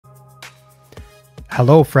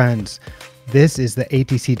Hello, friends. This is the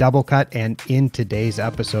ATC Double Cut, and in today's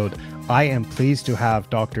episode, I am pleased to have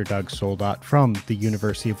Dr. Doug Soldat from the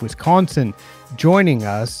University of Wisconsin joining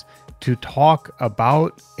us to talk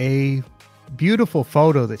about a beautiful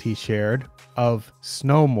photo that he shared of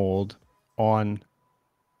snow mold on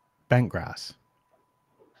bentgrass.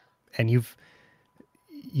 And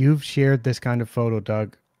you've shared this kind of photo,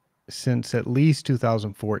 Doug, since at least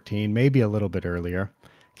 2014, maybe a little bit earlier.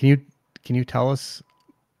 Can you tell us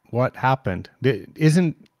what happened?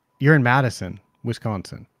 You're in Madison,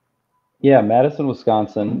 Wisconsin? Yeah, Madison,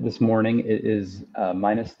 Wisconsin. This morning it is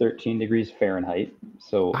minus 13 degrees Fahrenheit.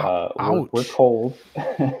 So we're Ouch. cold.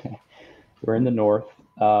 We're in the north.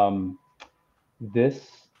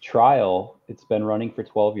 This trial, it's been running for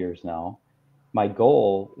 12 years now. My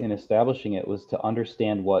goal in establishing it was to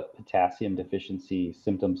understand what potassium deficiency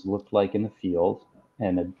symptoms looked like in the field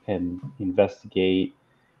and investigate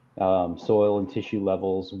soil and tissue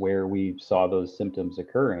levels where we saw those symptoms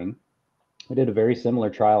occurring. I did a very similar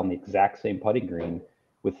trial on the exact same putting green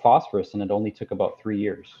with phosphorus, and it only took about 3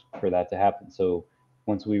 years for that to happen. So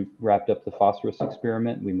once we wrapped up the phosphorus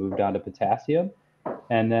experiment, we moved on to potassium.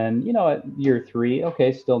 And then, at year 3,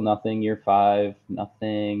 okay, still nothing. Year 5,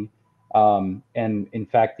 nothing. And in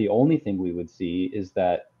fact, the only thing we would see is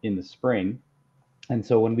that in the spring, and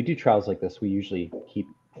so when we do trials like this, we usually keep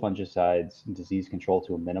fungicides and disease control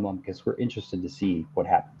to a minimum because we're interested to see what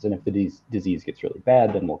happens. And if the disease gets really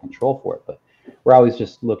bad, then we'll control for it. But we're always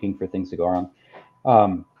just looking for things to go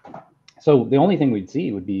wrong. So the only thing we'd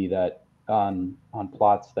see would be that on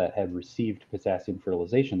plots that had received potassium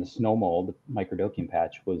fertilization, the snow mold, the microdochium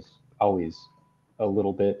patch, was always a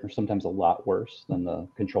little bit or sometimes a lot worse than the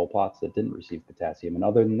control plots that didn't receive potassium. And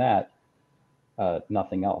other than that,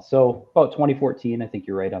 nothing else. So about 2014, I think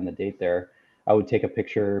you're right on the date there. I would take a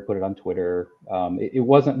picture, put it on Twitter. It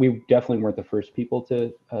wasn't, we definitely weren't the first people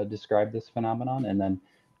to describe this phenomenon. And then,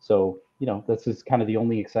 so, this is kind of the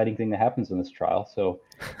only exciting thing that happens in this trial. So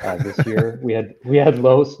this year we had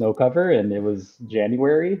low snow cover, and it was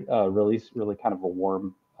January, really kind of a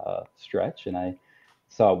warm stretch. And I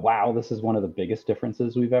saw, wow, this is one of the biggest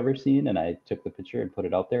differences we've ever seen. And I took the picture and put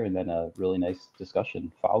it out there, and then a really nice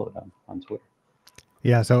discussion followed on Twitter.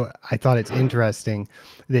 Yeah, so I thought it's interesting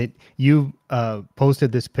that you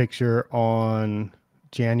posted this picture on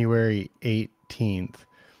January 18th,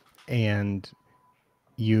 and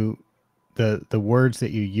the words that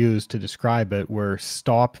you used to describe it were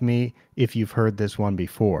 "stop me if you've heard this one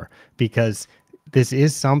before," because this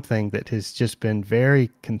is something that has just been very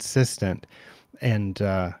consistent, and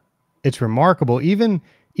it's remarkable. Even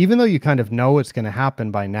though you kind of know it's going to happen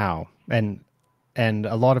by now, and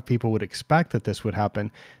a lot of people would expect that this would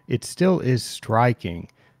happen, it still is striking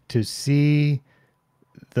to see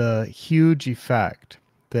the huge effect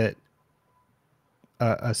that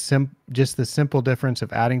just the simple difference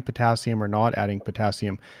of adding potassium or not adding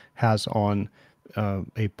potassium has on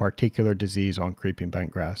a particular disease on creeping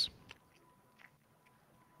bentgrass.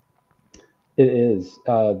 It is.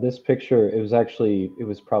 This picture, it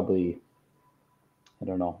was probably, I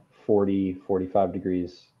don't know, 40, 45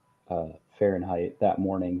 degrees Fahrenheit that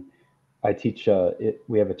morning. I teach,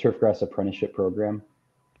 we have a turfgrass apprenticeship program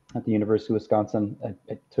at the University of Wisconsin.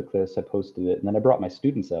 I took this, I posted it, and then I brought my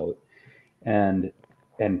students out and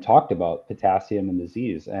talked about potassium and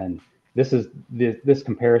disease. And this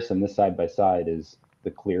comparison, this side by side, is the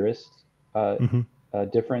clearest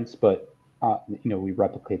difference. But we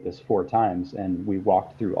replicate this 4 times, and we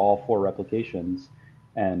walked through all 4 replications,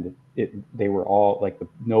 and they were all like the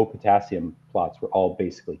no potassium plots were all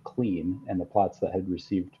basically clean, and the plots that had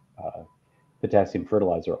received potassium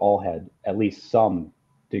fertilizer all had at least some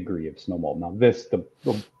degree of snow mold. Now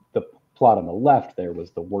the plot on the left there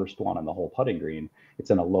was the worst one on the whole putting green.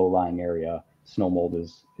 It's in a low-lying area. Snow mold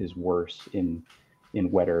is worse in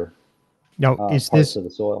wetter parts of the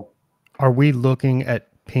soil. Are we looking at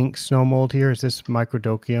pink snow mold here? Is this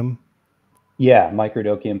microdochium? Yeah,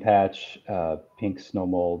 microdochium patch, pink snow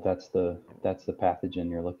mold. That's the pathogen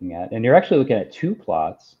you're looking at, and you're actually looking at 2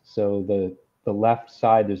 plots. So the left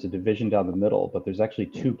side, there's a division down the middle, but there's actually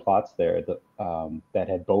 2 plots there that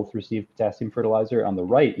had both received potassium fertilizer. On the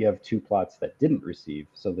right, you have 2 plots that didn't receive.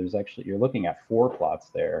 So you're looking at 4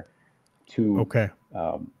 plots there to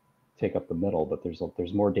take up the middle, but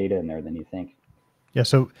there's more data in there than you think. Yeah,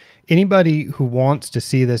 so anybody who wants to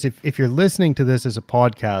see this, if you're listening to this as a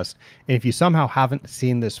podcast, and if you somehow haven't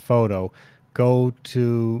seen this photo, go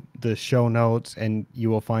to the show notes and you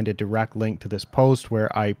will find a direct link to this post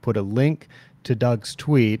where I put a link to Doug's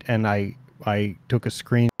tweet, and I took a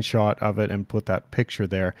screenshot of it and put that picture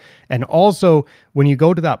there. And also, when you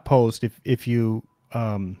go to that post, if you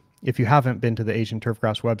if you haven't been to the Asian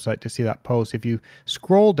Turfgrass website to see that post, if you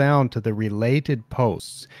scroll down to the related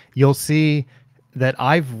posts, you'll see that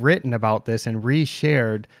I've written about this and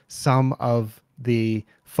reshared some of the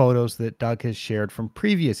photos that Doug has shared from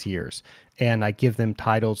previous years. And I give them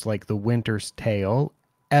titles like The Winter's Tale,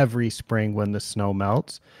 Every Spring When the Snow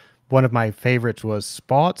Melts. One of my favorites was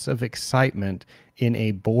Spots of Excitement in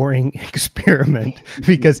a Boring Experiment,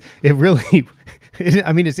 because it really,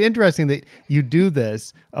 I mean, it's interesting that you do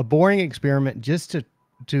this, a boring experiment, just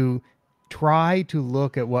to try to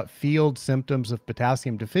look at what field symptoms of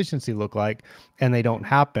potassium deficiency look like, and they don't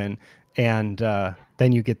happen. And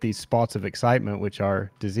then you get these spots of excitement, which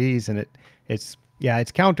are disease. And it's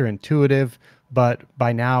counterintuitive, but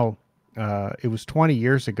by now, it was 20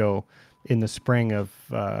 years ago in the spring of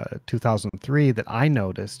 2003 that I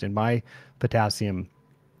noticed in my potassium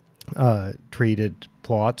treated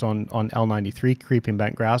plots on L93 creeping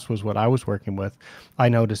bent grass was what I was working with. I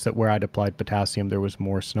noticed that where I'd applied potassium, there was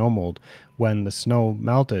more snow mold when the snow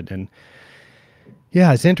melted. And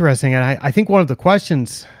yeah, it's interesting. And I think one of the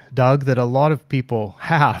questions, Doug, that a lot of people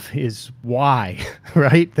have is why,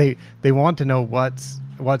 right? They want to know what's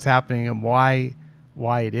happening and why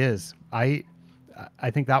it is. I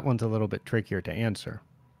think that one's a little bit trickier to answer.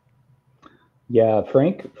 Yeah,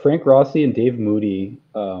 Frank Rossi and Dave Moody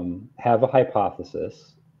have a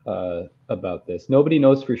hypothesis about this. Nobody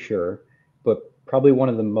knows for sure, but probably one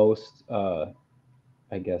of the most,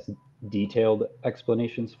 I guess, detailed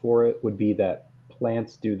explanations for it would be that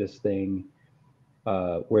plants do this thing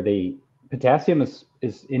where potassium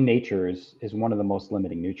is in nature is one of the most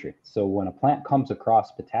limiting nutrients. So when a plant comes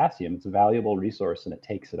across potassium, it's a valuable resource and it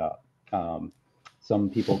takes it up.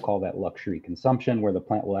 Some people call that luxury consumption, where the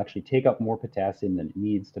plant will actually take up more potassium than it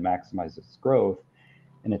needs to maximize its growth,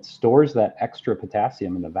 and it stores that extra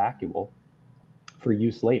potassium in the vacuole for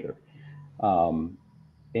use later.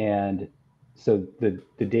 And so the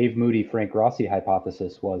Dave Moody, Frank Rossi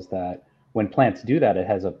hypothesis was that when plants do that, it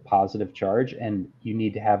has a positive charge, and you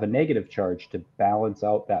need to have a negative charge to balance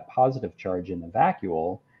out that positive charge in the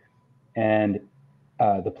vacuole. And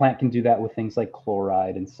the plant can do that with things like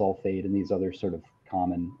chloride and sulfate and these other sort of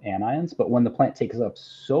common anions. But when the plant takes up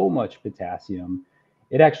so much potassium,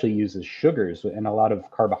 it actually uses sugars, and a lot of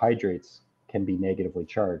carbohydrates can be negatively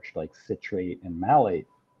charged, like citrate and malate.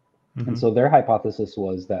 Mm-hmm. And so their hypothesis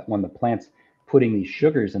was that when the plant's putting these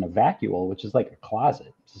sugars in a vacuole, which is like a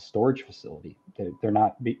closet, it's a storage facility, they're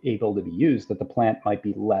not able to be used, that the plant might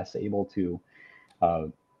be less able to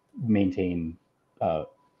maintain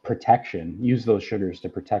protection, use those sugars to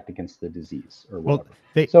protect against the disease or whatever.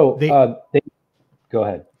 Well, they go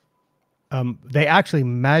ahead. They actually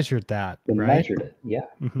measured that. They right? measured it. Yeah.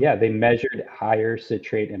 Mm-hmm. Yeah. They measured higher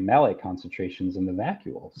citrate and malate concentrations in the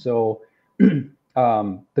vacuole. So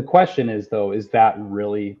the question is, though, is that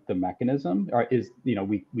really the mechanism? Or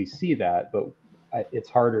we see that, but it's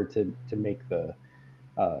harder to make the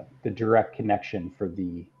direct connection for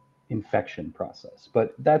the infection process.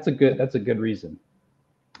 But that's a good reason.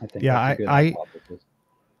 I think. Yeah,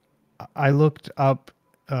 I looked up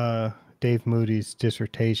Dave Moody's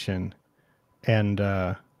dissertation, and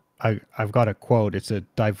I've got a quote. It's a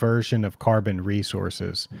diversion of carbon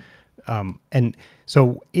resources, and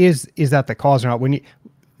so is that the cause or not?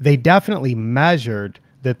 They definitely measured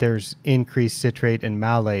that there's increased citrate and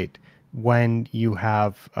malate when you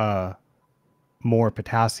have more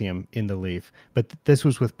potassium in the leaf, but this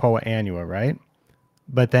was with Poa annua, right?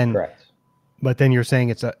 But then. Correct. But then you're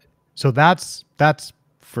saying so that's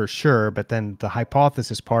for sure. But then the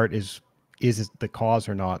hypothesis part is it the cause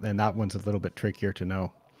or not? And that one's a little bit trickier to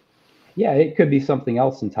know. Yeah, it could be something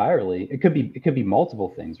else entirely. It could be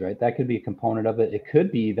multiple things, right? That could be a component of it. It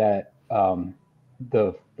could be that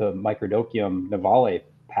the Microdochium nivale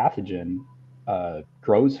pathogen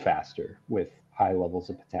grows faster with high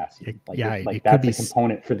levels of potassium. Like that's a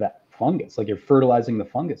component for that fungus. Like you're fertilizing the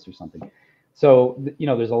fungus or something. So,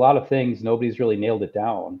 there's a lot of things. Nobody's really nailed it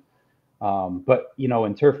down. But,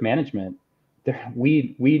 in turf management,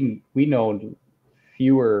 we know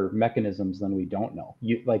fewer mechanisms than we don't know.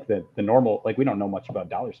 Like the normal, like we don't know much about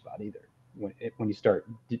dollar spot either. When you start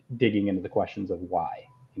digging into the questions of why,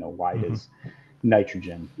 why mm-hmm. does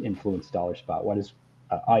nitrogen influence dollar spot? Why does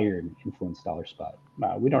iron influence dollar spot?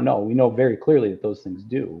 We don't know. We know very clearly that those things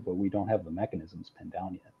do, but we don't have the mechanisms pinned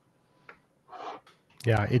down yet.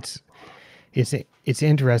 Yeah, it's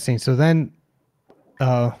interesting. So then,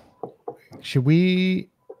 should we?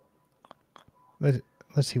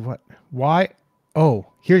 Let's see why. Oh,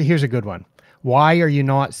 here's a good one. Why are you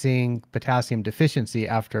not seeing potassium deficiency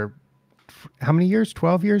after how many years?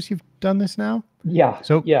 12 years you've done this now? Yeah.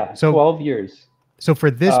 So 12 years. So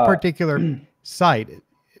for this particular site,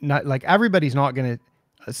 not like everybody's not going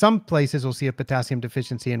to, some places will see a potassium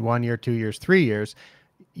deficiency in 1 year, 2 years, 3 years.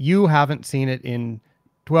 You haven't seen it in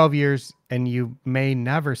 12 years and you may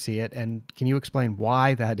never see it. And can you explain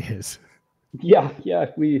why that is? Yeah.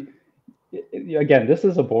 Again, this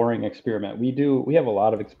is a boring experiment. We have a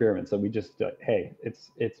lot of experiments that we just hey,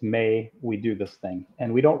 it's May, we do this thing,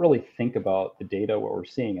 and we don't really think about the data, what we're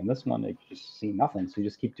seeing. And this one, they just see nothing, so we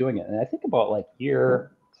just keep doing it. And I think about like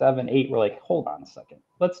year 7, 8, we're like, hold on a second,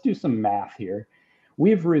 let's do some math here.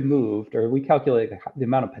 We've removed, or we calculated the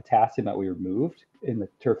amount of potassium that we removed in the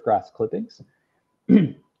turfgrass clippings.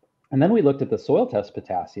 And then we looked at the soil test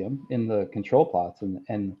potassium in the control plots,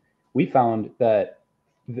 and we found that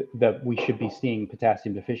that we should be seeing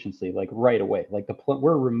potassium deficiency like right away. Like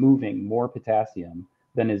we're removing more potassium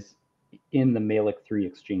than is in the Malic 3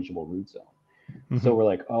 exchangeable root zone. Mm-hmm. So we're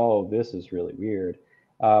like, oh, this is really weird.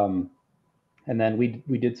 And then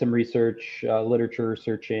we did some research, literature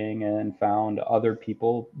searching, and found other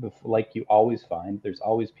people, like you always find, there's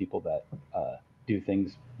always people that do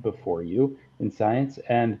things before you in science.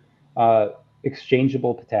 And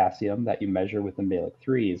exchangeable potassium that you measure with the Malic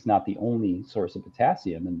 3 is not the only source of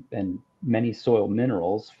potassium, and many soil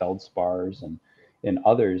minerals, feldspars and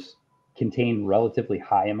others, contain relatively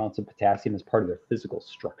high amounts of potassium as part of their physical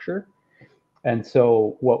structure. And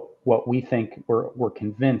so what we think, we're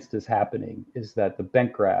convinced is happening, is that the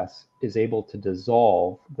bentgrass is able to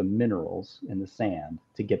dissolve the minerals in the sand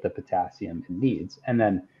to get the potassium it needs. And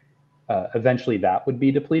then eventually that would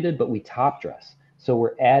be depleted, but we top dress. So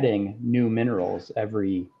we're adding new minerals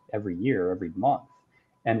every year, every month,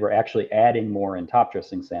 and we're actually adding more in top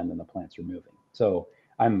dressing sand than the plant's removing. So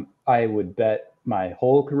I would bet my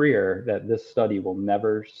whole career that this study will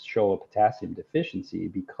never show a potassium deficiency,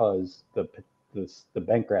 because the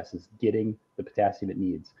bentgrass is getting the potassium it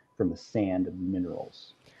needs from the sand and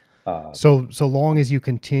minerals. So long as you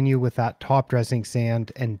continue with that top dressing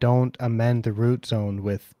sand and don't amend the root zone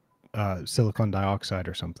with silicon dioxide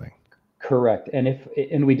or something. Correct.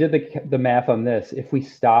 And we did the math on this. If we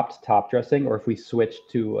stopped top dressing, or if we switched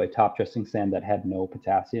to a top dressing sand that had no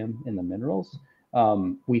potassium in the minerals,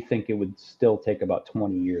 we think it would still take about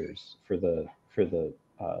 20 years for the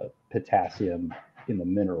potassium in the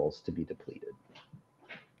minerals to be depleted.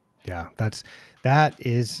 Yeah, that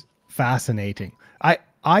is fascinating.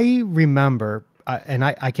 I remember, and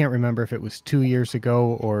I can't remember if it was 2 years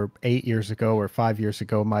ago or 8 years ago or 5 years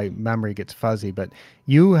ago. My memory gets fuzzy, but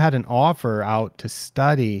you had an offer out to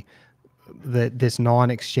study this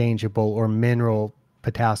non-exchangeable or mineral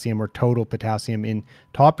potassium or total potassium in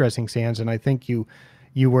top dressing sands, and I think you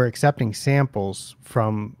were accepting samples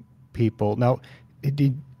from people. Now,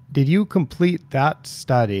 did you complete that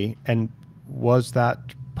study, and was that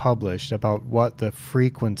published about what the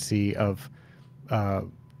frequency of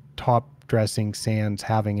top dressing sands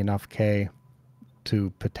having enough K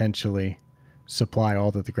to potentially supply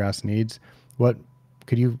all that the grass needs? What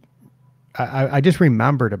could you, I just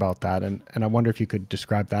remembered about that, and I wonder if you could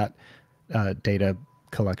describe that data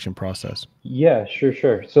collection process. Yeah,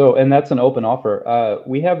 sure. So, and that's an open offer.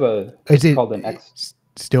 We have called an X.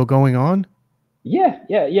 Still going on? Yeah.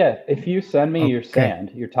 If you send me your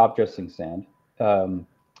sand, your top dressing sand,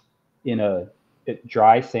 in a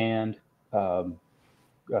dry sand,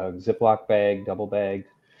 Ziploc bag, double bagged,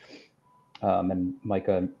 and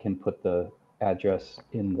Micah can put the address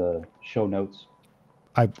in the show notes.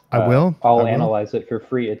 I will. I'll analyze it for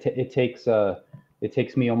free. It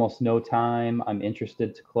takes me almost no time. I'm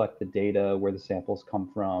interested to collect the data, where the samples come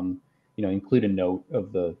from. Include a note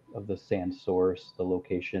of the sand source, the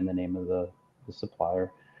location, the name of the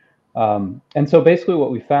supplier. And so basically, what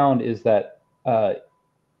we found is that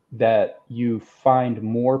you find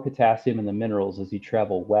more potassium in the minerals as you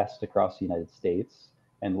travel west across the United States,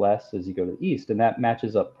 and less as you go to the east. And that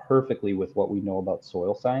matches up perfectly with what we know about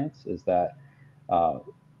soil science, is that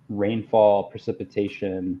rainfall,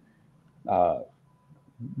 precipitation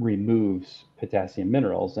removes potassium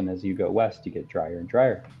minerals, and as you go west, you get drier and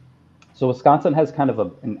drier. So Wisconsin has kind of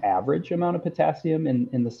an average amount of potassium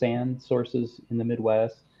in the sand sources in the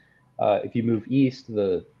Midwest. If you move east,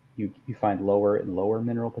 you find lower and lower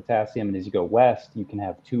mineral potassium, and as you go west, you can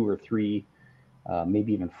have 2 or 3,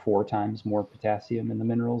 maybe even 4 times more potassium in the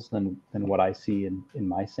minerals than what I see in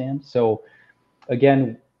my sand. So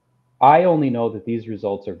again, I only know that these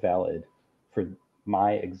results are valid for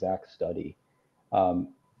my exact study,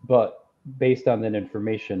 but based on that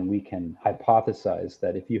information, we can hypothesize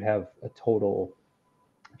that if you have a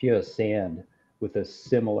sand with a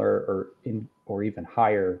similar or even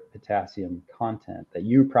higher potassium content, that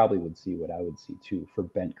you probably would see what I would see too for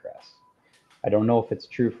bentgrass. I don't know if it's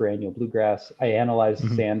true for annual bluegrass. I analyzed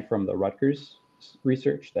sand from the Rutgers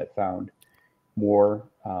research that found more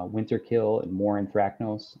winter kill and more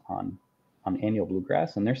anthracnose on annual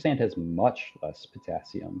bluegrass, and their sand has much less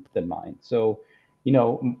potassium than mine. So,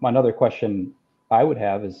 another question I would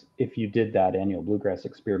have is, if you did that annual bluegrass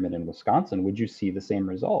experiment in Wisconsin, would you see the same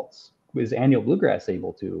results? Is annual bluegrass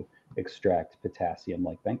able to extract potassium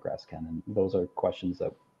like bentgrass can? And those are questions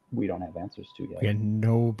that we don't have answers to yet. Yeah,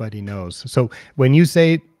 nobody knows. So when you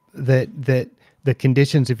say that the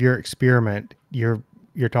conditions of your experiment, you're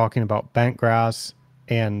talking about bentgrass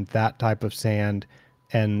and that type of sand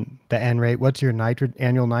and the N rate. What's your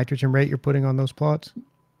annual nitrogen rate you're putting on those plots?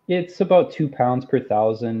 It's about 2 pounds per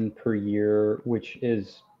thousand per year, which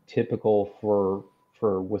is typical for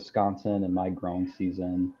Wisconsin and my growing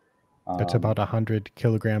season. That's about 100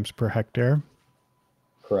 kilograms per hectare.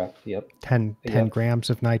 Correct. Yep. 10 Yep. grams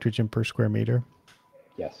of nitrogen per square meter.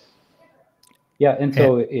 Yes. Yeah, and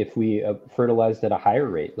so if we fertilized at a higher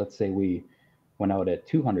rate, let's say we went out at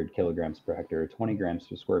 200 kilograms per hectare, 20 grams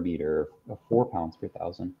per square meter, 4 pounds per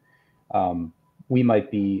thousand, we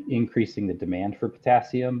might be increasing the demand for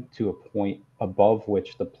potassium to a point above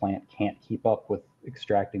which the plant can't keep up with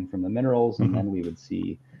extracting from the minerals, and then we would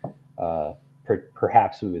see,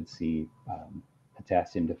 perhaps we would see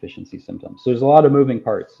potassium deficiency symptoms. So there's a lot of moving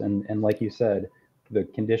parts, and like you said, the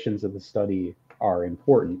conditions of the study are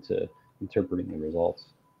important to interpreting the results.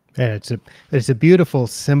 Yeah, it's a beautiful,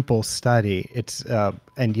 simple study. It's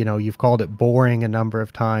and you've called it boring a number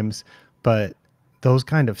of times, but those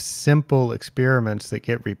kind of simple experiments that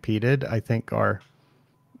get repeated, I think, are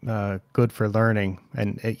good for learning.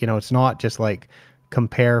 And it's not just like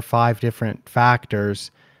compare 5 different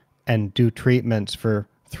factors and do treatments for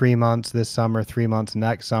 3 months this summer, 3 months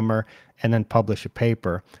next summer, and then publish a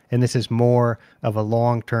paper. And this is more of a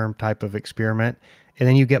long-term type of experiment. And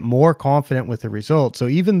then you get more confident with the results. So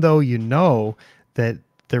even though you know that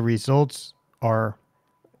the results are,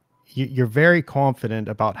 you're very confident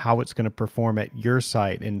about how it's going to perform at your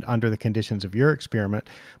site and under the conditions of your experiment.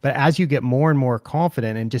 But as you get more and more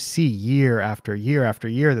confident and just see year after year after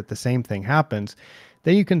year that the same thing happens,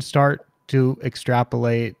 then you can start to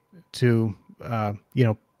extrapolate to,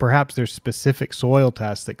 perhaps there's specific soil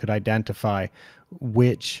tests that could identify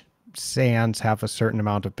which sands have a certain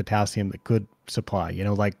amount of potassium that could supply,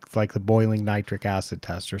 like the boiling nitric acid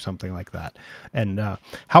test or something like that. And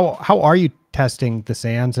how are you testing the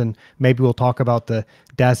sands? And maybe we'll talk about the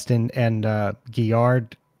Dept and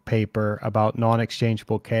Guillard paper about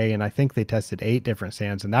non-exchangeable K. And I think they tested 8 different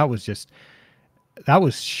sands, and that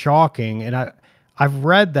was shocking. And I've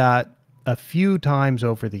read that a few times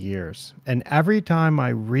over the years, and every time I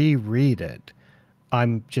reread it,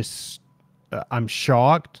 I'm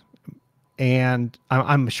shocked. And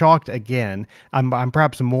I'm shocked again. I'm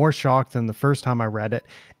perhaps more shocked than the first time I read it,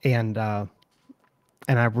 and I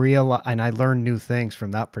learned new things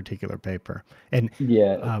from that particular paper. And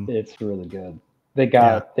yeah, it's really good. They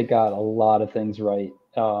got a lot of things right.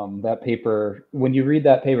 That paper, when you read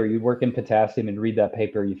that paper, you work in potassium and read that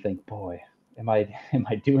paper, you think, boy, am I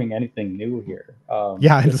doing anything new here?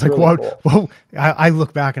 Yeah, it's like, really cool. Cool. I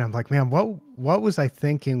look back and I'm like, man, what was I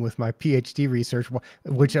thinking with my PhD research?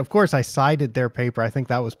 Which, of course, I cited their paper. I think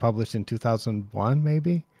that was published in 2001,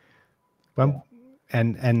 maybe. Well, yeah.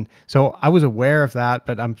 And so I was aware of that,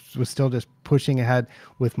 but was still just pushing ahead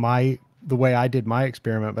with the way I did my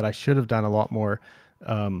experiment. But I should have done a lot more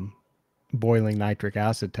boiling nitric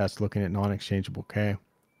acid tests looking at non-exchangeable K.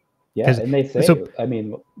 Yeah, and they say, I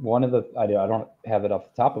mean, one of the, I don't have it off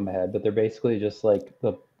the top of my head, but they're basically just like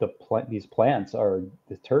these plants are,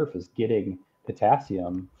 the turf is getting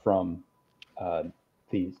potassium from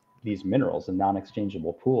these minerals in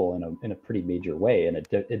non-exchangeable pool in a pretty major way, and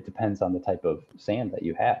it depends on the type of sand that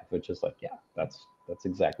you have, which is like, yeah, that's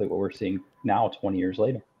exactly what we're seeing now, 20 years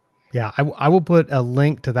later. Yeah, I will put a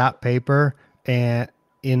link to that paper and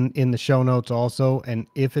in the show notes also. And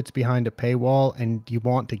if it's behind a paywall and you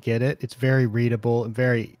want to get it, it's very readable and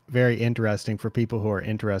very, very interesting for people who are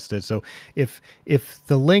interested. So if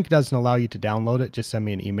the link doesn't allow you to download it, just send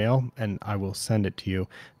me an email and I will send it to you.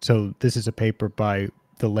 So this is a paper by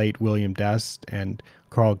the late William Dept and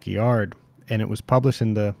Carl Guillard, and it was published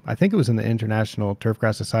I think it was in the International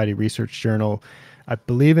Turfgrass Society Research Journal, I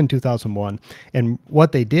believe in 2001. And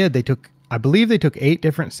what they did, I believe they took 8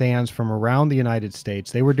 different sands from around the United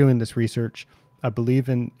States. They were doing this research, I believe,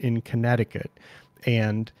 in Connecticut.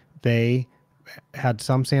 And they had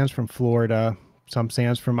some sands from Florida, some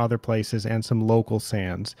sands from other places, and some local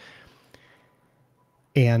sands.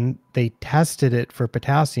 And they tested it for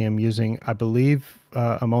potassium using, I believe,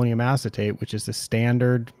 ammonium acetate, which is the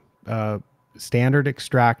standard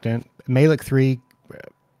extractant. Malic 3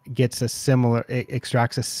 gets a similar, it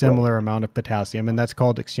extracts a Right. similar amount of potassium, and that's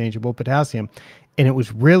called exchangeable potassium. And it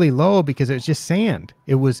was really low because it was just sand.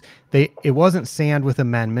 It wasn't sand with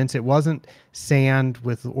amendments. It wasn't sand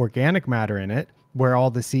with organic matter in it where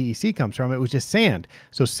all the CEC comes from. It was just sand.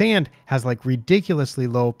 So sand has like ridiculously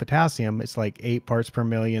low potassium. It's like 8 parts per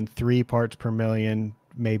million, 3 parts per million,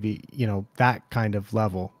 maybe, that kind of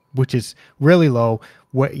level, which is really low.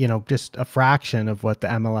 What, just a fraction of what the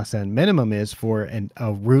MLSN minimum is for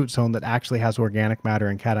a root zone that actually has organic matter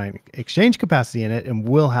and cation exchange capacity in it and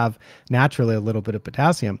will have naturally a little bit of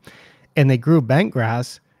potassium. And they grew bent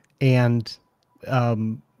grass, and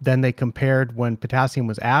then they compared when potassium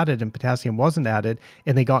was added and potassium wasn't added,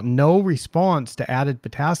 and they got no response to added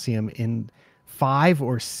potassium in 5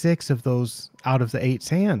 or 6 of those out of the 8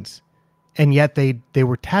 sands. And yet they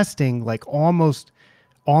were testing like almost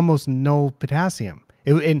no potassium.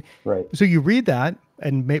 And Right. so you read that,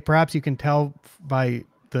 and perhaps you can tell by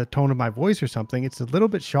the tone of my voice or something, it's a little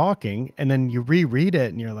bit shocking. And then you reread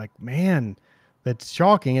it, and you're like, man, that's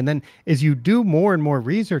shocking. And then as you do more and more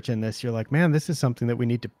research in this, you're like, man, this is something that we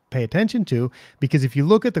need to pay attention to, because if you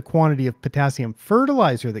look at the quantity of potassium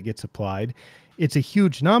fertilizer that gets applied, it's a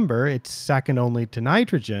huge number. It's second only to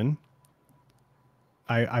nitrogen,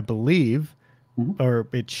 I believe, Mhm. or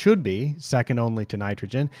it should be second only to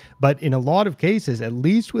nitrogen. But in a lot of cases, at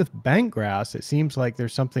least with bent grass, it seems like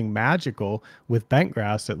there's something magical with bent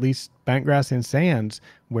grass, at least bent grass in sands,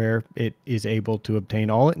 where it is able to obtain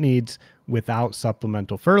all it needs without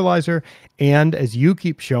supplemental fertilizer. And as you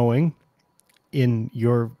keep showing in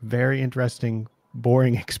your very interesting,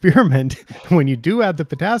 boring experiment, when you do add the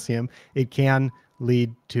potassium, it can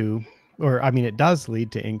lead to, or I mean, it does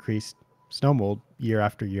lead to increased snow mold year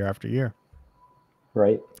after year after year.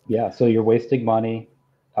 Right. Yeah. So you're wasting money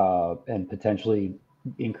and potentially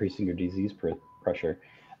increasing your pressure.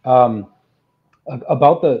 Um,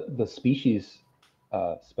 about the species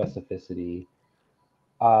specificity,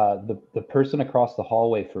 the person across the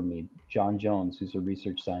hallway from me, John Jones, who's a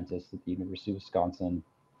research scientist at the University of Wisconsin,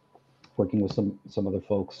 working with some other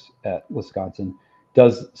folks at Wisconsin,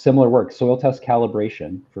 does similar work, soil test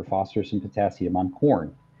calibration for phosphorus and potassium on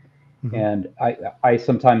corn. Mm-hmm. And I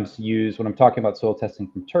sometimes use, when I'm talking about soil testing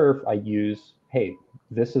from turf, I use, hey,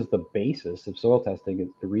 this is the basis of soil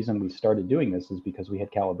testing. The reason we started doing this is because we had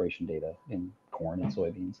calibration data in corn and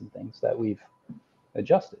soybeans and things that we've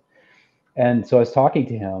adjusted. And so I was talking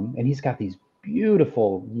to him, and he's got these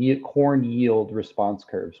beautiful corn yield response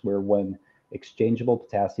curves where when exchangeable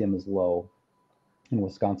potassium is low in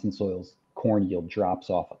Wisconsin soils, corn yield drops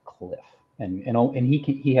off a cliff. And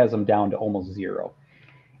he has them down to almost zero.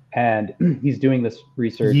 And he's doing this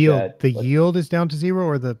research Yield. at The like yield is down to zero,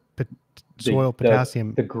 or the the soil the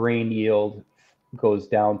potassium? the grain yield goes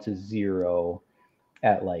down to zero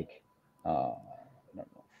at like I don't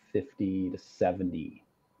know, 50 to 70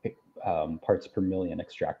 parts per million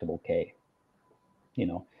extractable K, you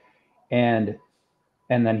know, and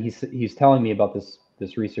and then he's telling me about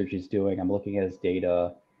this research he's doing. I'm looking at his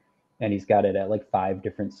data, and he's got it at like 5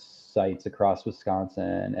 different sites across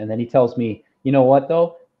Wisconsin. And then he tells me, you know what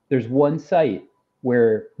though? There's one site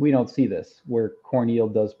where we don't see this, where corn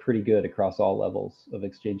yield does pretty good across all levels of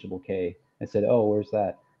exchangeable K. I said, oh, where's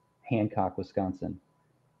that? Hancock, Wisconsin.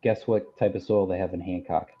 Guess what type of soil they have in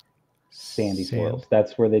Hancock? Sandy Sand. soils.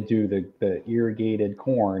 That's where they do the irrigated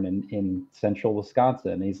corn in central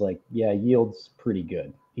Wisconsin. And he's like, yeah, yield's pretty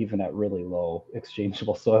good, even at really low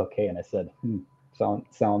exchangeable soil K. And I said,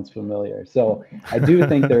 sounds familiar. So I do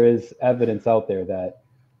think there is evidence out there that,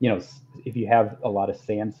 if you have a lot of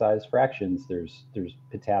sand size fractions, there's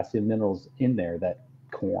potassium minerals in there that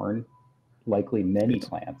corn, likely many It's,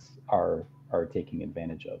 plants, are taking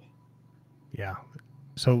advantage of. yeah.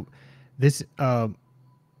 So this,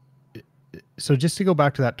 so just to go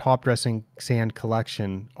back to that top dressing sand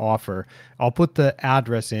collection offer, I'll put the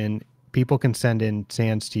address in. People can send in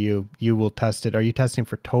sands to you. You will test it. Are you testing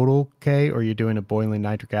for total K, or are you doing a boiling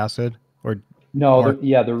nitric acid, or No, or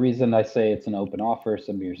the reason I say it's an open offer,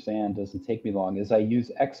 some of your sand doesn't take me long, is I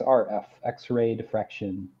use XRF, X-ray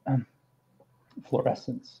diffraction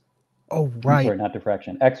fluorescence. oh I'm sorry, right. not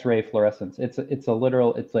diffraction, X-ray fluorescence. It's a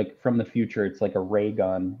literal. It's like from the future. It's like a ray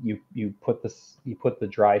gun. You put the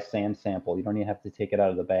dry sand sample. You don't even have to take it out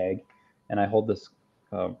of the bag. And I hold this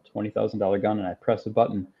 $20,000 gun, and I press a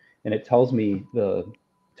button, and it tells me the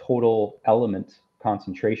total element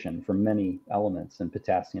concentration for many elements, and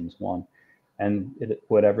potassium's one. And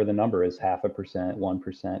whatever the number is, 0.5%,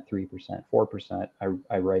 1%, 3%, 4%,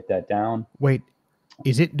 I write that down. Wait,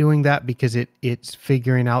 is it doing that because it's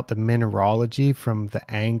figuring out the mineralogy from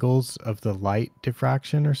the angles of the light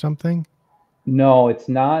diffraction or something? No, it's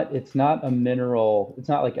not. It's not a mineral. It's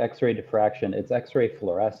not like X-ray diffraction. It's X-ray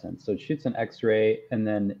fluorescence. So it shoots an X-ray, and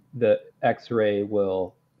then the X-ray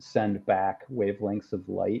will send back wavelengths of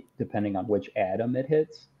light depending on which atom it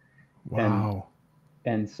hits. And Wow.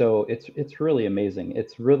 and so it's really amazing.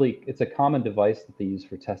 It's a common device that they use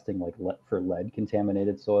for testing like for lead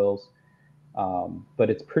contaminated soils. But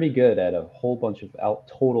it's pretty good at a whole bunch of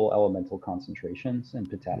total elemental concentrations, and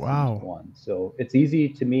potassium is Wow. one. So it's easy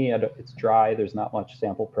to me. It's dry. There's not much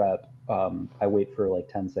sample prep. I wait for like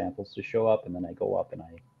 10 samples to show up, and then I go up and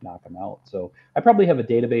I knock them out. So I probably have a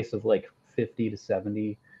database of like 50 to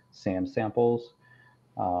 70 SAM samples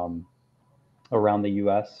um, around the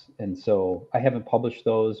US. And so I haven't published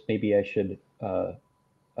those. Maybe I should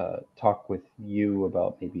talk with you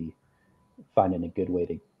about maybe finding a good way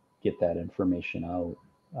to get that information out.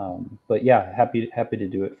 But yeah, happy to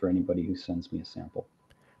do it for anybody who sends me a sample.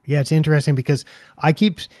 Yeah, it's interesting because I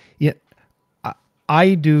keep, yeah, I,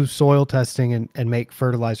 I do soil testing and make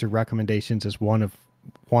fertilizer recommendations as one of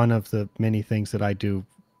the many things that I do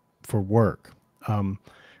for work. Um,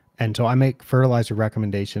 and so I make fertilizer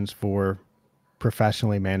recommendations for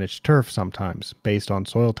professionally managed turf sometimes based on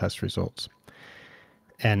soil test results.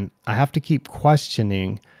 And I have to keep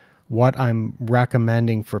questioning what I'm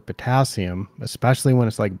recommending for potassium, especially when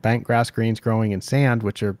it's like bent grass greens growing in sand,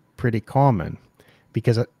 which are pretty common,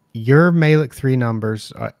 because your Malic 3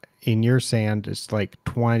 numbers in your sand is like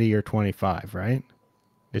 20 or 25, right?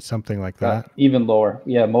 It's something like that. Even lower.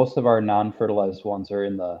 Yeah, most of our non-fertilized ones are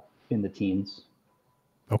in the teens.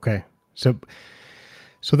 Okay. So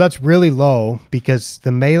that's really low because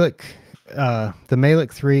the Malic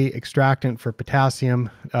 3 extractant for potassium,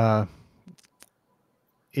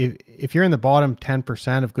 if you're in the bottom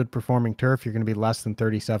 10% of good performing turf, you're going to be less than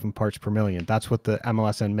 37 parts per million. That's what the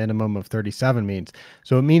MLSN minimum of 37 means.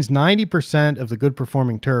 So it means 90% of the good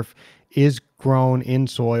performing turf is grown in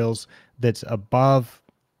soils that's above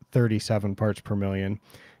 37 parts per million.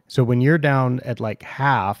 So when you're down at like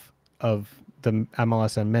half of the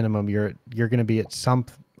MLSN minimum, you're going to be at some,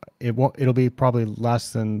 it'll be probably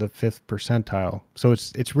less than the fifth percentile. So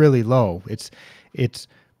it's really low. It's it's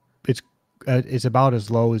is about as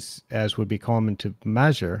low as would be common to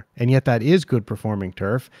measure, and yet that is good performing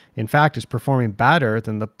turf. In fact, it's performing better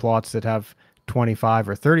than the plots that have 25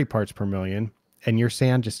 or 30 parts per million, and your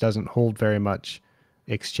sand just doesn't hold very much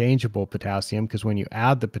exchangeable potassium because when you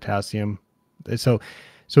add the potassium, so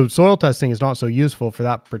soil testing is not so useful for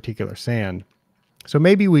that particular sand. So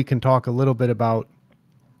maybe we can talk a little bit about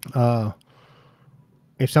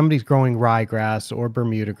if somebody's growing ryegrass or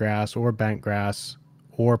Bermuda grass or bent grass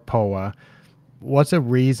or POA, what's a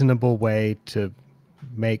reasonable way to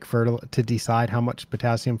to decide how much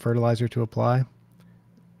potassium fertilizer to apply?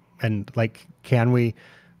 And like, can we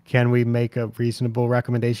make a reasonable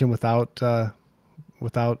recommendation without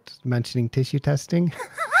mentioning tissue testing?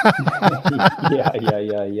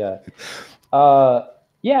 Yeah. Uh,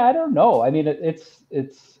 yeah, I don't know. I mean, it's.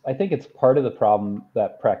 I think it's part of the problem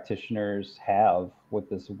that practitioners have with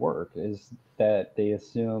this work is that they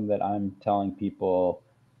assume that I'm telling people,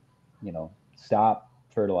 stop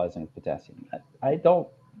fertilizing with potassium. I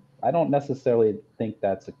don't necessarily think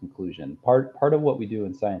that's a conclusion. Part of what we do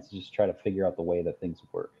in science is just try to figure out the way that things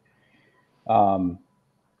work. Um,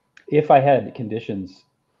 if I had conditions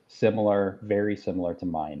similar, very similar to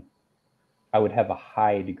mine, I would have a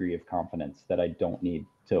high degree of confidence that I don't need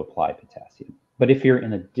to apply potassium. But if you're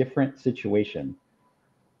in a different situation,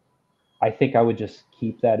 I think I would just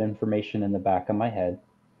keep that information in the back of my head.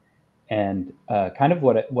 And kind of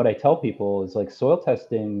what I tell people is like soil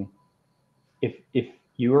testing. If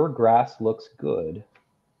your grass looks good,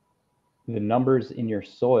 the numbers in your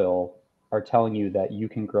soil are telling you that you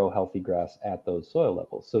can grow healthy grass at those soil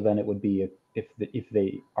levels. So then it would be if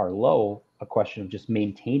they are low, a question of just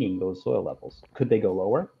maintaining those soil levels. Could they go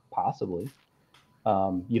lower? Possibly.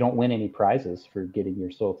 You don't win any prizes for getting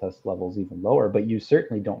your soil test levels even lower, but you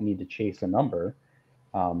certainly don't need to chase a number,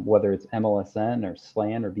 whether it's MLSN or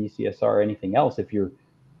SLAN or BCSR or anything else. If you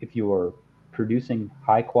are producing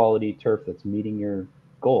high quality turf that's meeting your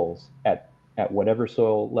goals at whatever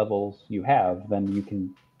soil levels you have, then you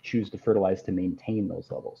can choose to fertilize to maintain those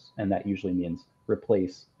levels, and that usually means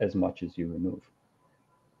replace as much as you remove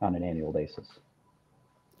on an annual basis.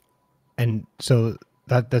 And so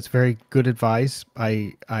that's very good advice.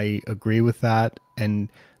 I agree with that, and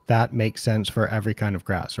that makes sense for every kind of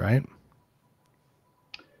grass, right?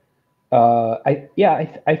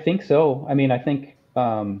 I think so. I mean, I think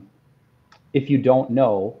if you don't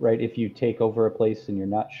know, right, if you take over a place and you're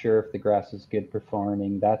not sure if the grass is good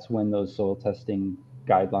performing, that's when those soil testing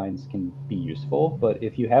guidelines can be useful. But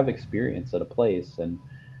if you have experience at a place and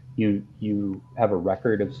you have a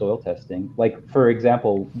record of soil testing. Like, for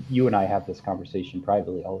example, you and I have this conversation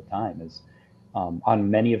privately all the time. Is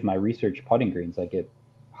on many of my research putting greens, I get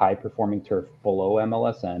high performing turf below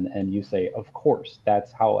MLSN, and you say, of course,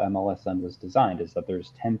 that's how MLSN was designed. Is that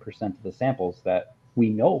there's 10% of the samples that we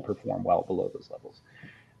know perform well below those levels.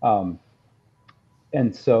 Um,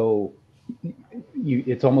 and so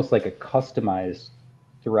it's almost like a customized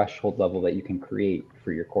threshold level that you can create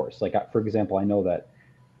for your course. Like, for example, I know that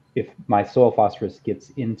if my soil phosphorus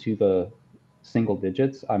gets into the single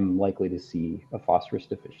digits, I'm likely to see a phosphorus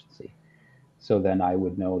deficiency. So then I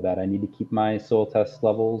would know that I need to keep my soil test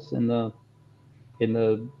levels in the in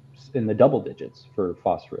the double digits for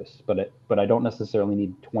phosphorus, but I don't necessarily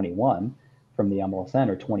need 21 from the MLSN,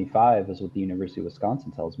 or 25 is what the University of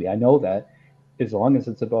Wisconsin tells me. I know that as long as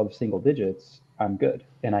it's above single digits, I'm good,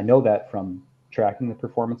 and I know that from tracking the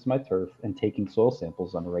performance of my turf and taking soil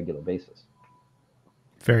samples on a regular basis.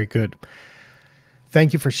 Very good.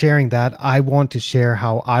 Thank you for sharing that. I want to share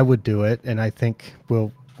how I would do it, and I think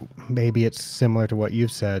maybe it's similar to what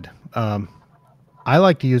you've said. I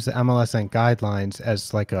like to use the MLSN guidelines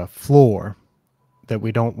as like a floor that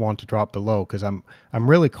we don't want to drop below, because I'm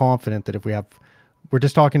really confident that if we're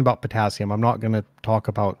just talking about potassium. I'm not going to talk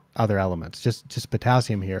about other elements, just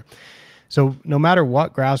potassium here. So no matter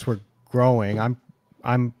what grass we're growing,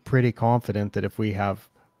 I'm pretty confident that if we have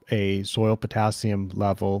a soil potassium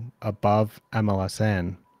level above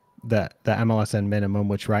MLSN, the MLSN minimum,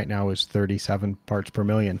 which right now is 37 parts per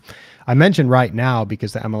million. I mentioned right now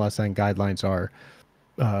because the MLSN guidelines are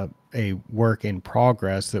a work in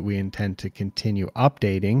progress that we intend to continue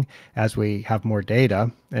updating as we have more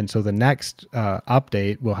data. And so the next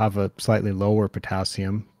update will have a slightly lower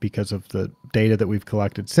potassium because of the data that we've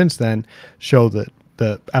collected since then show that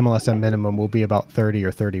the MLSN minimum will be about 30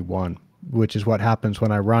 or 31, which is what happens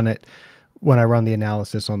when I run the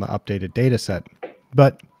analysis on the updated data set.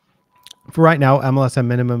 But for right now, MLSN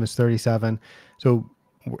minimum is 37. So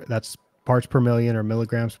that's parts per million or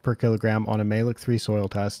milligrams per kilogram on a Mehlich 3 soil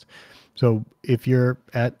test. So if you're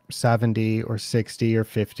at 70 or 60 or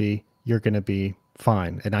 50, you're going to be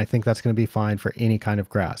fine. And I think that's going to be fine for any kind of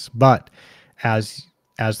grass. But as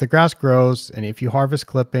the grass grows, and if you harvest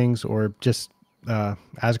clippings or just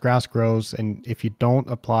as grass grows, and if you don't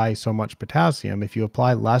apply so much potassium, if you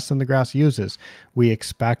apply less than the grass uses, we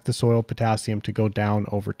expect the soil potassium to go down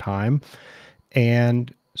over time.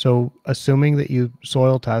 And so assuming that you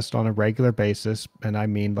soil test on a regular basis, and I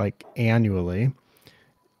mean like annually,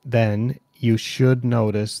 then you should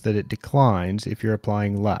notice that it declines if you're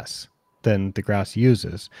applying less than the grass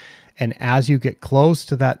uses. And as you get close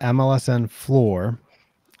to that MLSN floor,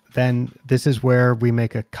 then this is where we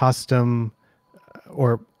make a custom,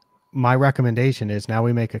 or my recommendation is now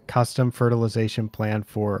we make a custom fertilization plan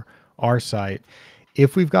for our site.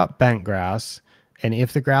 If we've got bent grass, and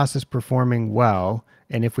if the grass is performing well,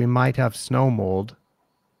 and if we might have snow mold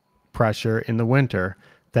pressure in the winter,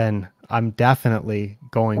 then I'm definitely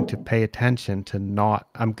going to pay attention to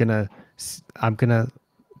I'm going to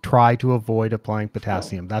try to avoid applying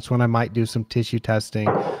potassium. That's when I might do some tissue testing,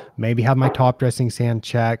 maybe have my top dressing sand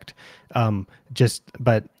checked.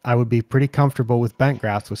 But I would be pretty comfortable with bent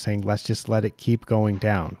grass with saying, let's just let it keep going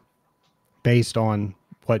down based on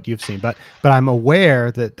what you've seen. But I'm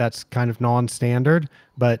aware that that's kind of non-standard,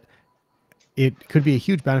 but it could be a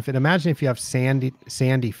huge benefit. Imagine if you have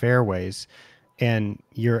sandy fairways and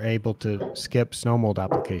you're able to skip snow mold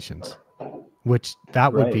applications, which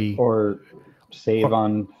that would be, or save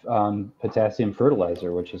on potassium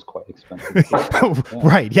fertilizer, which is quite expensive.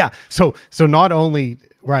 Right. Yeah. So not only,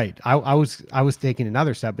 right. I was taking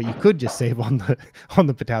another step, but you could just save on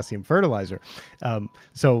the potassium fertilizer.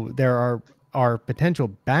 So there are potential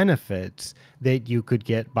benefits that you could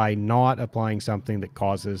get by not applying something that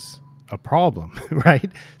causes a problem,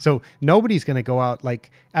 right? So nobody's going to go out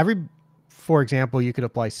for example, you could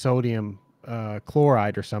apply sodium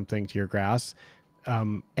chloride or something to your grass.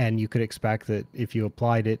 And you could expect that if you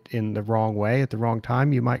applied it in the wrong way at the wrong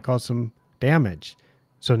time, you might cause some damage.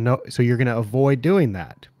 So you're going to avoid doing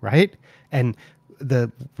that, right? And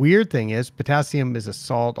the weird thing is potassium is a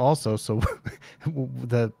salt also. So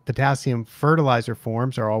the potassium fertilizer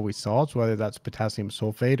forms are always salts, whether that's potassium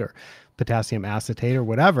sulfate or potassium acetate or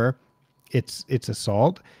whatever, it's a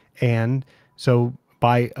salt. And so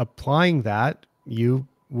by applying that, you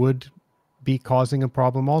would be causing a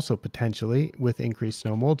problem also potentially with increased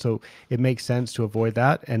snow mold. So it makes sense to avoid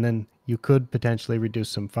that. And then you could potentially reduce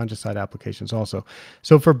some fungicide applications also.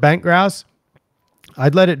 So for bent grass,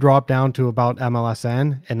 I'd let it drop down to about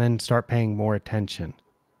MLSN and then start paying more attention.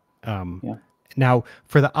 Now,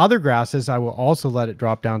 for the other grasses, I will also let it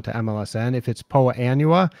drop down to MLSN. If it's Poa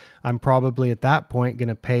annua, I'm probably at that point going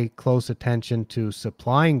to pay close attention to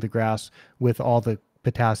supplying the grass with all the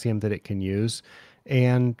potassium that it can use.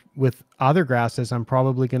 And with other grasses, I'm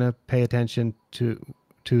probably going to pay attention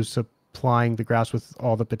to supplying the grass with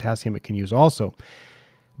all the potassium it can use also.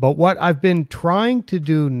 But what I've been trying to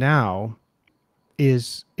do now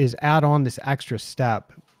is add on this extra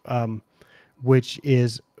step, which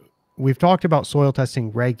is we've talked about soil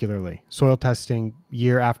testing regularly, soil testing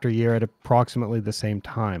year after year at approximately the same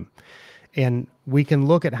time. And we can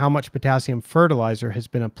look at how much potassium fertilizer has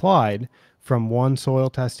been applied from one soil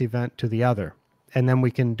test event to the other. And then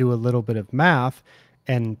we can do a little bit of math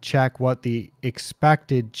and check what the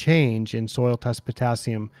expected change in soil test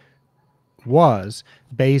potassium was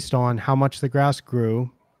based on how much the grass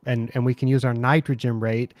grew. And we can use our nitrogen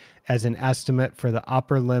rate as an estimate for the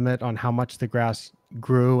upper limit on how much the grass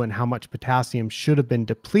grew and how much potassium should have been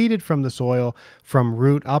depleted from the soil from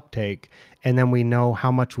root uptake. And then we know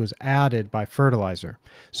how much was added by fertilizer.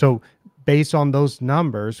 So based on those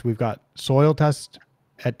numbers, we've got soil test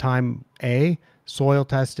at time A, soil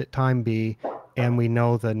test at time B, and we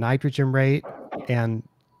know the nitrogen rate, and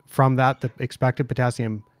from that, the expected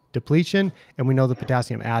potassium depletion, and we know the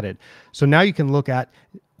potassium added. So now you can look at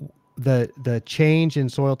the change in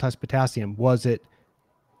soil test potassium. Was it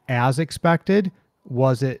as expected?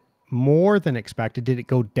 Was it more than expected? Did it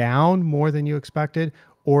go down more than you expected?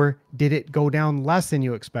 Or did it go down less than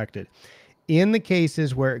you expected? In the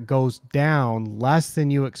cases where it goes down less than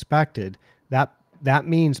you expected, that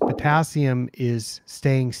means potassium is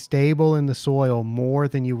staying stable in the soil more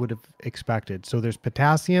than you would have expected. So there's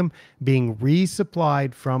potassium being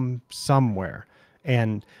resupplied from somewhere,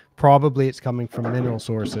 and probably it's coming from mineral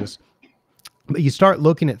sources. But you start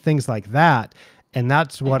looking at things like that, and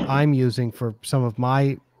that's what I'm using for some of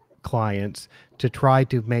my clients to try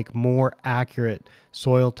to make more accurate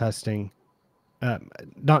soil testing,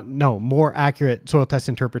 more accurate soil test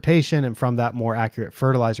interpretation, and from that, more accurate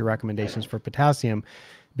fertilizer recommendations for potassium,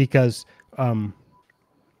 because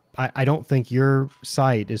I don't think your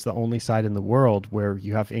site is the only site in the world where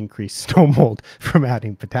you have increased snow mold from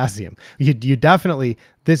adding potassium. You definitely,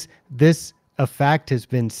 this effect has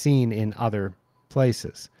been seen in other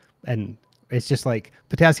places. And it's just like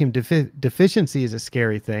potassium deficiency is a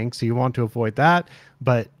scary thing. So you want to avoid that,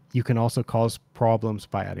 but you can also cause problems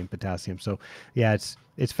by adding potassium. So yeah,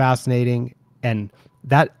 it's fascinating. And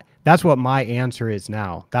that's what my answer is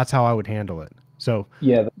now. That's how I would handle it. So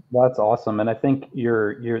yeah, that's awesome. And I think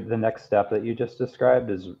the next step that you just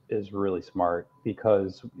described is really smart,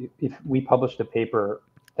 because if we published a paper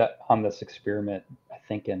that on this experiment, I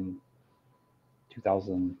think in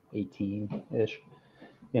 2018-ish,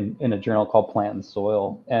 in a journal called Plant and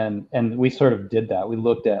Soil, and we sort of did that. We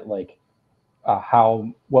looked at like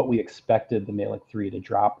what we expected the malic 3 to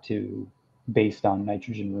drop to based on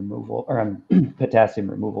nitrogen removal or potassium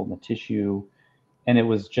removal in the tissue, and it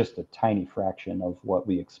was just a tiny fraction of what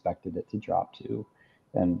we expected it to drop to,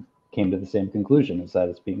 and came to the same conclusion, is that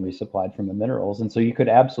it's being resupplied from the minerals. And so you could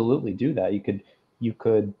absolutely do that. You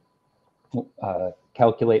could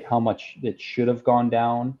calculate how much it should have gone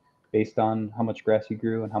down based on how much grass you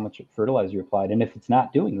grew and how much fertilizer you applied. And if it's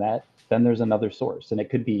not doing that, then there's another source. And it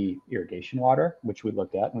could be irrigation water, which we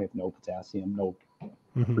looked at, and we have no potassium, no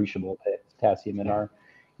appreciable potassium in our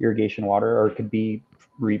irrigation water, or it could be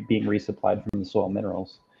being resupplied from the soil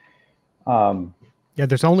minerals. Yeah,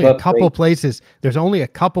 there's only a couple places. There's only a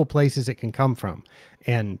couple places it can come from,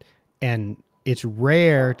 and it's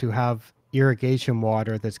rare to have irrigation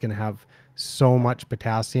water that's going to have so much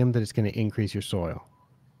potassium that it's going to increase your soil.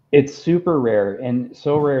 It's super rare, and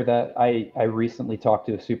so rare that I recently talked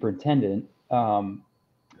to a superintendent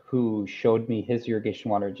who showed me his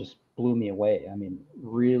irrigation water. Just blew me away. I mean,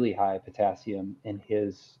 really high potassium in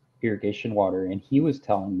his irrigation water, and he was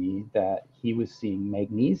telling me that he was seeing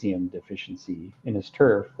magnesium deficiency in his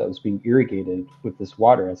turf that was being irrigated with this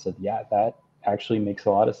water. I said, yeah, that actually makes a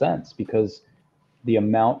lot of sense, because the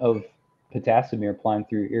amount of potassium you're applying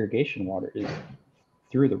through your irrigation water is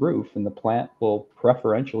through the roof, and the plant will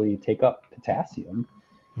preferentially take up potassium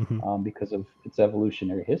because of its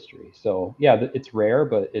evolutionary history. So yeah, it's rare,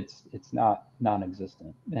 but it's not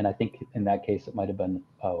non-existent. And I think in that case, it might have been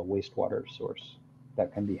a wastewater source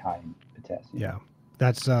that can be high in potassium. Yeah,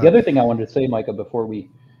 that's the other thing I wanted to say, Micah, before we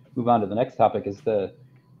move on to the next topic, is the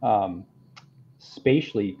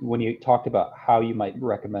spatially, when you talked about how you might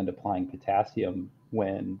recommend applying potassium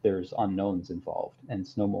when there's unknowns involved and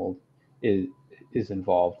snow mold is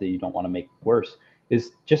involved that you don't want to make worse,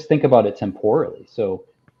 is just think about it temporally. So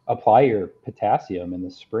apply your potassium in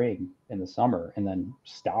the spring, in the summer, and then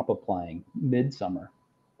stop applying midsummer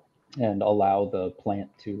and allow the plant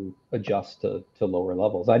to adjust to lower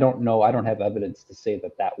levels. I don't know. I don't have evidence to say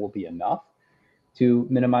that that will be enough to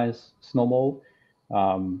minimize snow mold.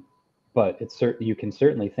 But it's you can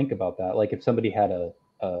certainly think about that. Like if somebody had a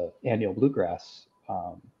annual bluegrass,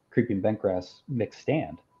 creeping bentgrass mixed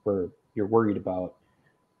stand where you're worried about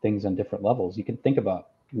things on different levels, you can think about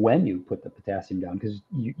when you put the potassium down, because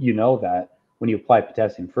you know that when you apply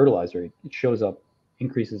potassium fertilizer, it shows up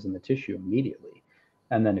increases in the tissue immediately.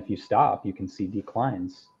 And then if you stop, you can see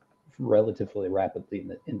declines relatively rapidly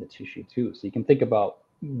in the tissue too. So you can think about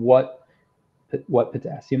what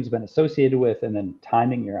potassium's been associated with, and then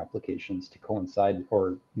timing your applications to coincide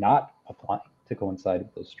or not applying to coincide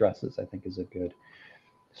with those stresses, I think is a good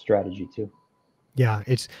strategy too. Yeah,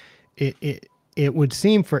 it would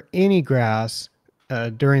seem for any grass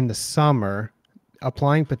during the summer,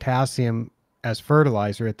 applying potassium as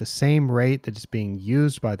fertilizer at the same rate that it's being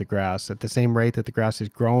used by the grass, at the same rate that the grass is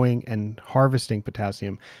growing and harvesting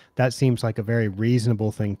potassium, that seems like a very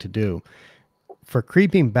reasonable thing to do. For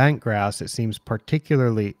creeping bent grass, it seems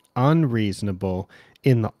particularly unreasonable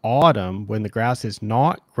in the autumn when the grass is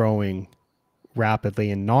not growing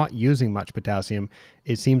rapidly and not using much potassium.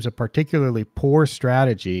 It seems a particularly poor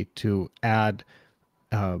strategy to add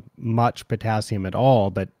much potassium at all,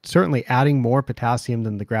 but certainly adding more potassium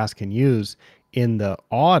than the grass can use in the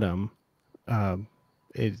autumn,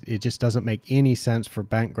 it just doesn't make any sense for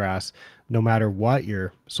bent grass, no matter what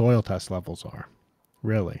your soil test levels are,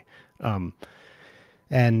 really.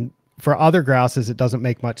 And for other grasses, it doesn't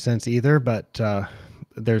make much sense either, but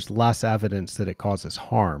there's less evidence that it causes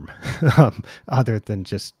harm other than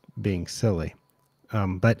just being silly.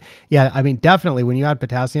 But yeah, I mean, definitely when you add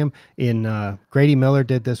potassium in, Grady Miller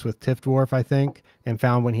did this with Tiff Dwarf, I think, and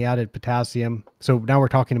found when he added potassium. So now we're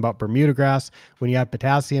talking about Bermuda grass. When you add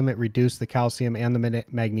potassium, it reduced the calcium and the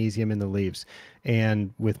magnesium in the leaves.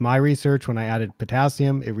 And with my research, when I added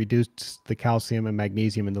potassium, it reduced the calcium and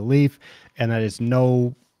magnesium in the leaf. And that is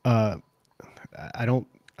no, I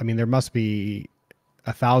mean, there must be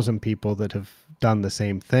 1,000 people that have done the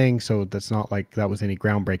same thing. So that's not like that was any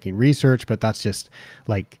groundbreaking research, but that's just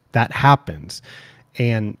like that happens.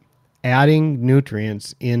 And adding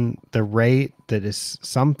nutrients in the rate that is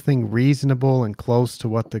something reasonable and close to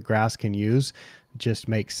what the grass can use just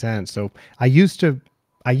makes sense. So I used to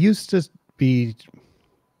be,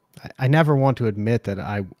 I never want to admit that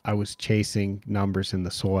I was chasing numbers in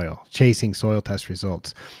the soil, chasing soil test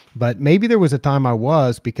results. But maybe there was a time I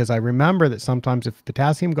was, because I remember that sometimes if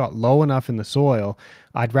potassium got low enough in the soil,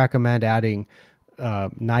 I'd recommend adding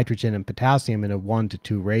nitrogen and potassium in a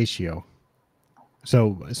 1-to-2 ratio.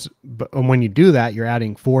 So but when you do that, you're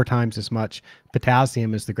adding 4 times as much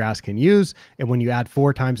potassium as the grass can use. And when you add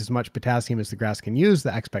 4 times as much potassium as the grass can use,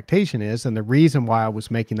 the expectation is, and the reason why I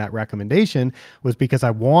was making that recommendation was because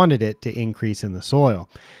I wanted it to increase in the soil.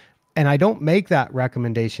 And I don't make that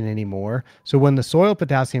recommendation anymore. So when the soil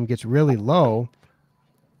potassium gets really low,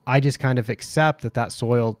 I just kind of accept that that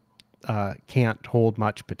soil can't hold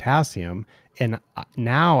much potassium. And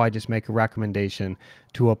now I just make a recommendation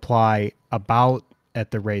to apply about at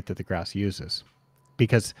the rate that the grass uses,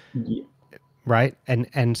 because, Yeah. right.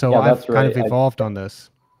 And so Yeah, I've that's kind right. of evolved on this.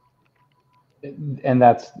 And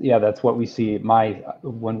that's what we see.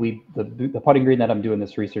 The putting green that I'm doing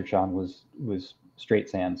this research on was straight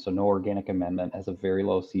sand, so no organic amendment, has a very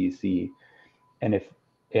low CEC.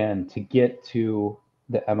 And to get to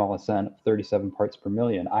the MLSN of 37 parts per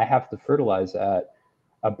million, I have to fertilize at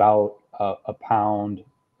about a pound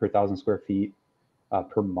per 1,000 square feet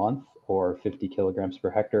per month, or 50 kilograms per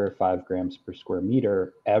hectare, 5 grams per square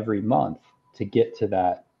meter every month to get to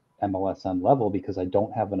that MLSN level, because I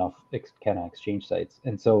don't have enough cation exchange sites.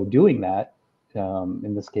 And so doing that,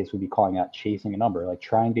 in this case, would be calling out chasing a number, like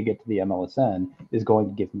trying to get to the MLSN is going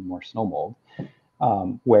to give me more snow mold,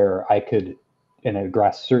 where I could, and a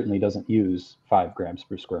grass certainly doesn't use 5 grams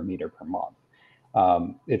per square meter per month.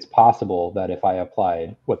 It's possible that if I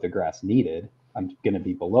applied what the grass needed, I'm going to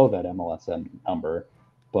be below that MLSN number,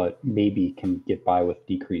 but maybe can get by with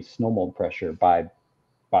decreased snow mold pressure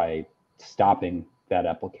by stopping that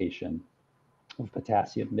application of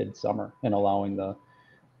potassium midsummer and allowing the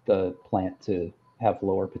plant to have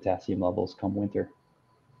lower potassium levels come winter.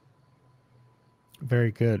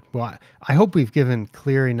 Very good. Well, I hope we've given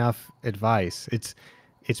clear enough advice. It's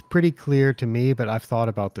pretty clear to me, but I've thought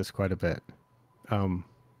about this quite a bit. And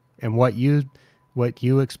what you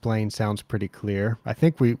explained sounds pretty clear. I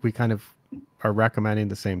think we kind of are recommending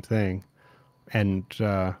the same thing. And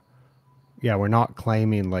yeah, we're not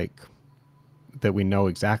claiming like that we know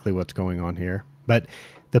exactly what's going on here. But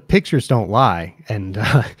the pictures don't lie. And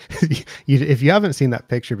if you haven't seen that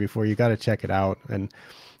picture before, you got to check it out. And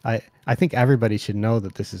I think everybody should know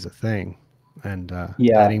that this is a thing. And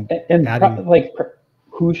Yeah, adding and adding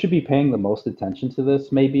who should be paying the most attention to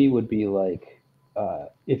this maybe would be like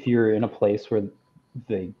if you're in a place where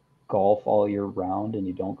they golf all year round and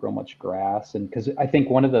you don't grow much grass, and because I think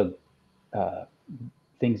one of the uh,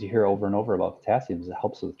 things you hear over and over about potassium is it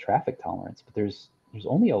helps with traffic tolerance, but there's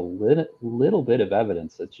only a little bit of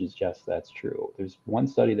evidence that suggests that's true. There's one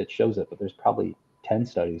study that shows it, but there's probably 10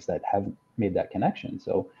 studies that haven't made that connection.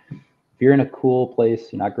 So if you're in a cool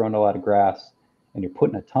place, you're not growing a lot of grass, and you're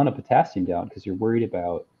putting a ton of potassium down because you're worried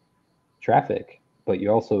about traffic, but you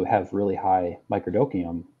also have really high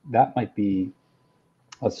microdocium, that might be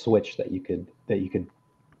a switch that you could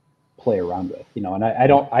play around with, And I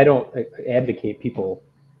don't advocate people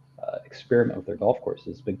experiment with their golf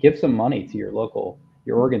courses, but give some money to your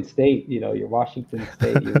Oregon State, your Washington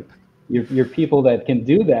State, your people that can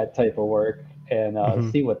do that type of work and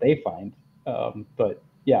Mhm. see what they find. But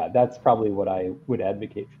yeah, that's probably what I would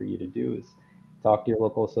advocate for you to do is talk to your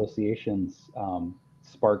local associations,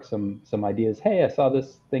 spark some ideas. Hey, I saw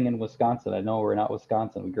this thing in Wisconsin. I know we're not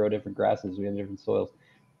Wisconsin. We grow different grasses. We have different soils.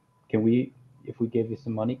 Can we, if we gave you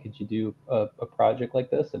some money, could you do a project like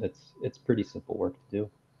this? And it's pretty simple work to do.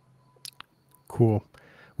 Cool.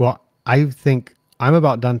 Well, I think I'm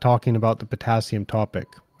about done talking about the potassium topic.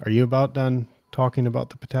 Are you about done talking about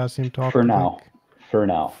the potassium For now, topic? for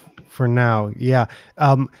now. For now, yeah.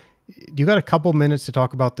 You got a couple minutes to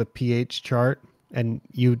talk about the pH chart, and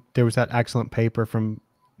there was that excellent paper from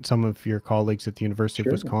some of your colleagues at the University of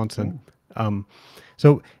Sure. Wisconsin. Yeah.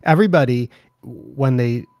 So everybody, when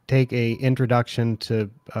they take a introduction to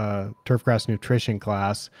turfgrass nutrition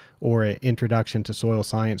class or an introduction to soil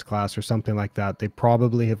science class or something like that, they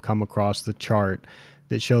probably have come across the chart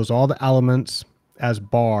that shows all the elements as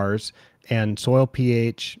bars and soil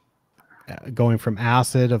pH going from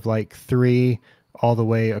acid of like 3 all the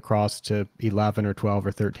way across to 11 or 12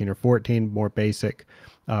 or 13 or 14, more basic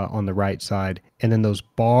on the right side. And then those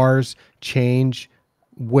bars change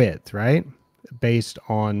width, right? Based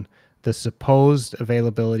on the supposed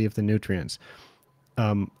availability of the nutrients.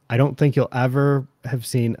 I don't think you'll ever have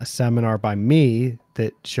seen a seminar by me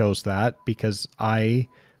that shows that, because I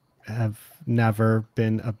have never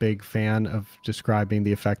been a big fan of describing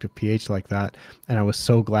the effect of pH like that. And I was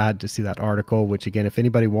so glad to see that article, which again, if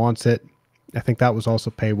anybody wants it, I think that was also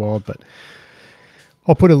paywalled, but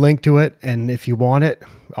I'll put a link to it. And if you want it,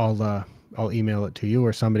 I'll email it to you,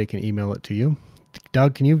 or somebody can email it to you.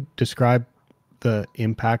 Doug, can you describe the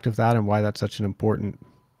impact of that and why that's such an important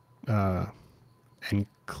and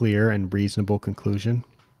clear and reasonable conclusion?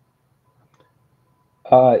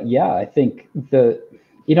 Yeah, I think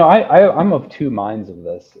I'm of two minds of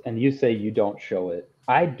this, and you say you don't show it.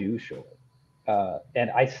 I do show it, and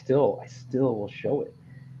I still will show it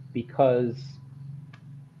because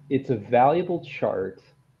it's a valuable chart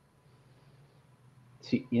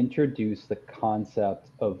to introduce the concept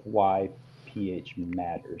of why pH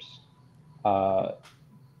matters, uh,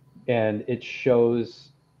 and it shows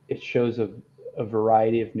a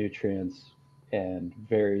variety of nutrients and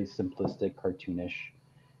very simplistic, cartoonish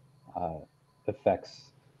uh, effects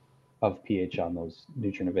of pH on those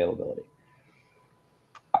nutrient availability.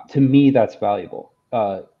 To me, that's valuable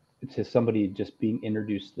to somebody just being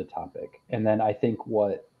introduced to the topic. And then I think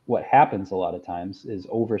what happens a lot of times is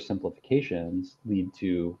oversimplifications lead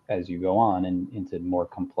to, as you go on and into more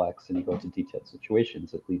complex and you go to detailed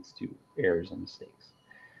situations, it leads to errors and mistakes.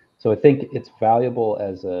 So I think it's valuable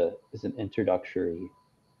as an introductory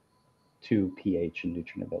to pH and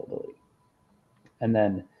nutrient availability. And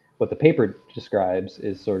then what the paper describes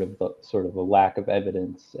is sort of a lack of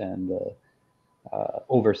evidence and the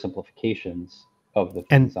oversimplifications of the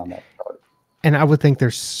And things on that chart. and I would think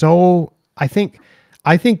there's so I think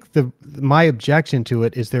the my objection to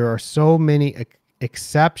it is there are so many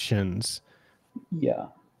exceptions Yeah,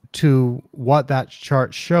 to what that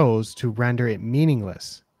chart shows to render it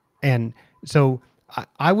meaningless. And so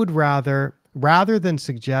I would rather than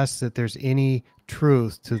suggest that there's any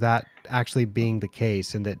truth to that actually being the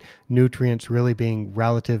case, and that nutrients really being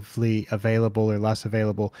relatively available or less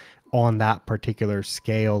available on that particular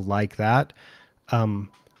scale like that, um,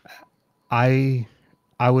 I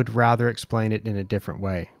I would rather explain it in a different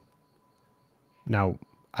way. Now,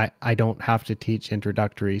 I don't have to teach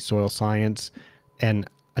introductory soil science. And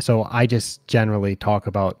so I just generally talk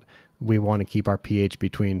about we want to keep our pH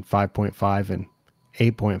between 5.5 and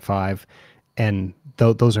 8.5. And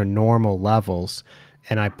those are normal levels.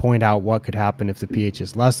 And I point out what could happen if the pH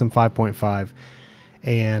is less than 5.5.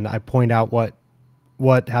 And I point out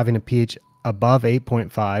what having a pH above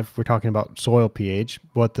 8.5, we're talking about soil pH,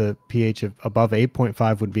 what the pH of above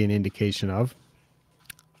 8.5 would be an indication of,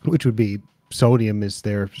 which would be sodium is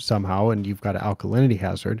there somehow, and you've got an alkalinity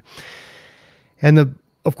hazard. And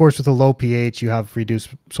of course, with a low pH, you have reduced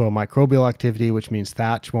soil microbial activity, which means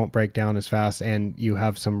thatch won't break down as fast, and you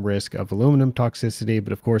have some risk of aluminum toxicity.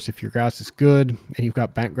 But of course, if your grass is good and you've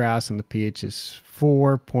got bent grass and the pH is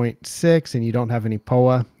 4.6 and you don't have any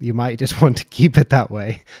POA, you might just want to keep it that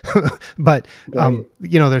way. But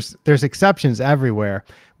there's exceptions everywhere.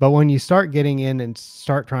 But when you start getting in and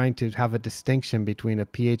start trying to have a distinction between a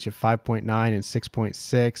pH of 5.9 and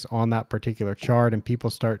 6.6 on that particular chart, and people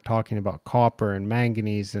start talking about copper and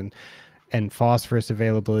manganese and phosphorus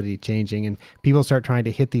availability changing, and people start trying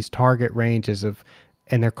to hit these target ranges of,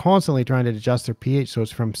 and they're constantly trying to adjust their pH, so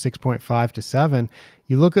it's from 6.5 to 7.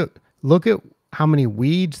 You look at how many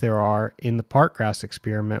weeds there are in the park grass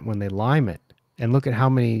experiment when they lime it, and look how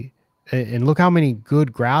many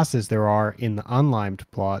good grasses there are in the unlimed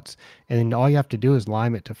plots. And then all you have to do is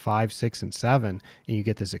lime it to 5, 6, and 7, and you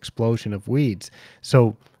get this explosion of weeds.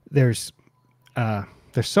 So there's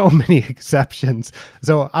so many exceptions.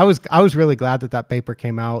 So I was really glad that paper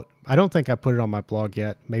came out. I don't think I put it on my blog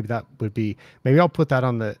yet. Maybe I'll put that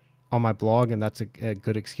on my blog, and that's a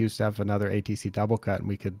good excuse to have another ATC double cut, and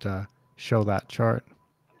we could show that chart.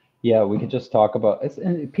 Yeah, we could just talk about it.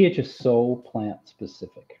 And pH is so plant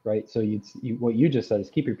specific, right? So what you just said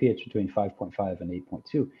is keep your pH between 5.5 and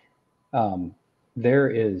 8.2.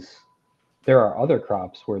 There are other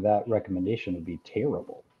crops where that recommendation would be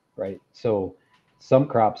terrible, right? So some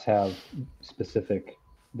crops have specific,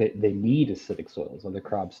 they need acidic soils. Other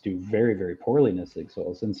crops do very, very poorly in acidic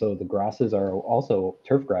soils. And so the grasses are also,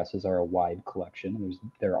 turf grasses are a wide collection.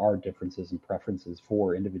 There are differences and preferences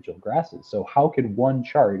for individual grasses. So how could one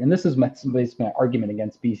chart, and this is my argument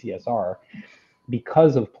against BCSR,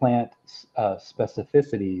 because of plant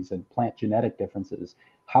specificities and plant genetic differences,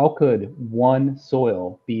 how could one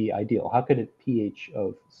soil be ideal? How could a pH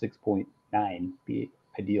of 6.9 be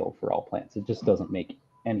ideal for all plants? It just doesn't make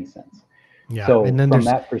any sense. Yeah, So and then from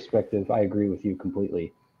that perspective, I agree with you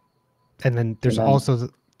completely. And then there's also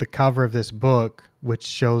the cover of this book, which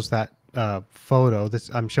shows that photo.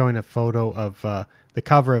 I'm showing a photo of the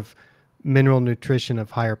cover of Mineral Nutrition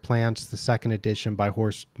of Higher Plants, the second edition by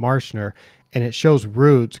Horst Marschner, and it shows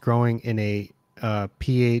roots growing in a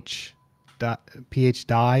pH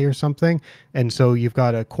dye or something. And so you've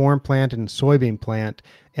got a corn plant and a soybean plant,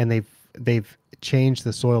 and they've changed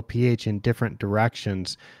the soil pH in different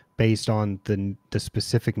directions based on the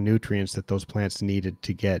specific nutrients that those plants needed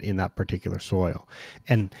to get in that particular soil.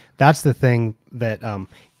 And that's the thing that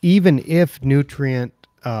even if nutrient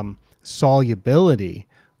solubility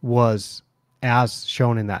was as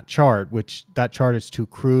shown in that chart, which that chart is too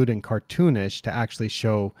crude and cartoonish to actually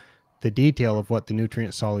show the detail of what the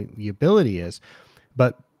nutrient solubility is,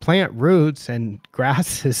 but plant roots and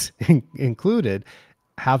grasses included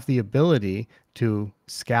have the ability to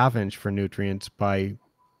scavenge for nutrients by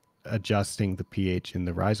adjusting the pH in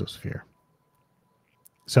the rhizosphere.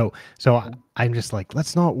 So I'm just like,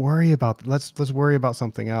 let's not worry about, let's worry about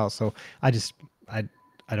something else. So I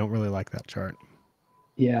don't really like that chart.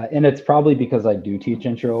 Yeah, and it's probably because I do teach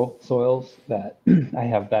intro soils that I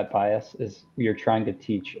have that bias, is you're trying to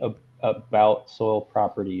teach about soil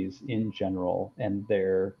properties in general and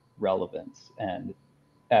their relevance. And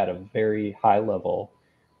at a very high level,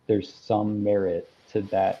 there's some merit to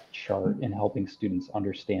that chart in helping students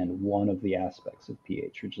understand one of the aspects of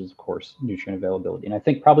pH, which is, of course, nutrient availability. And I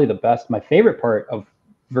think probably my favorite part of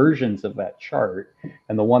versions of that chart,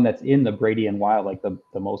 and the one that's in the Brady and Weil, like the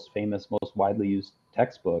most famous, most widely used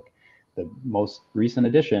textbook, the most recent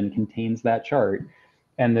edition contains that chart.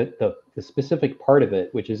 And the specific part of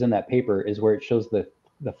it, which is in that paper, is where it shows the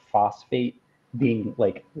phosphate being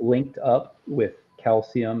like linked up with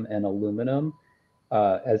calcium and aluminum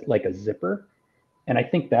as like a zipper. And I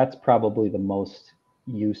think that's probably the most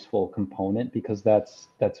useful component, because that's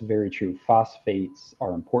very true. Phosphates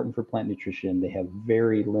are important for plant nutrition. They have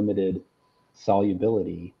very limited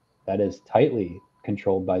solubility that is tightly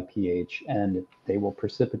controlled by pH, and they will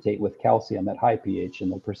precipitate with calcium at high pH,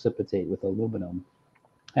 and they'll precipitate with aluminum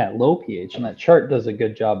at low pH. And that chart does a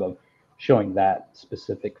good job of showing that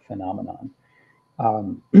specific phenomenon.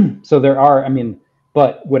 So there are, I mean,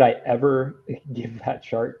 but would I ever give that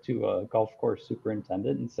chart to a golf course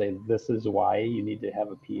superintendent and say, this is why you need to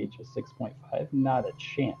have a pH of 6.5? Not a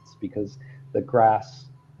chance, because the grass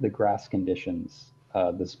conditions,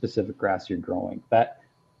 the specific grass you're growing, that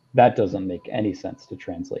doesn't make any sense to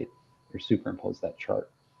translate or superimpose that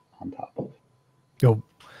chart on top of. Oh,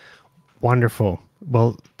 wonderful.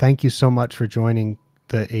 Well, thank you so much for joining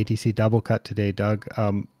the ATC double cut today, Doug.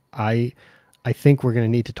 I think we're going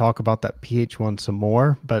to need to talk about that pH one some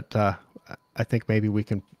more, but I think maybe we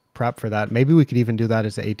can prep for that. Maybe we could even do that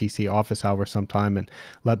as an ATC office hour sometime and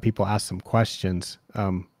let people ask some questions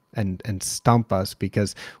and stump us,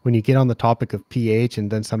 because when you get on the topic of pH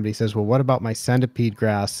and then somebody says, well, what about my centipede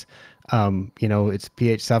grass? You know, it's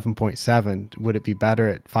pH 7.7. Would it be better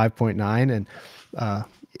at 5.9? And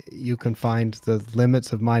you can find the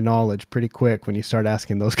limits of my knowledge pretty quick when you start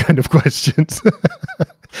asking those kind of questions,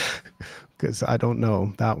 because I don't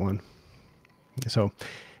know that one. So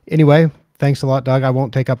anyway, thanks a lot, Doug. I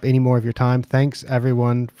won't take up any more of your time. Thanks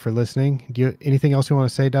everyone for listening. Do you anything else you want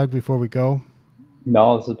to say, Doug, before we go?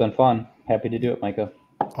 No, this has been fun. Happy to do it, Micah.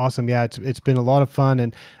 Awesome. Yeah, it's been a lot of fun,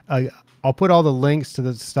 and I'll put all the links to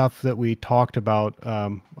the stuff that we talked about.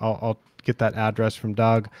 I'll get that address from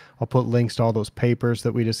Doug. I'll put links to all those papers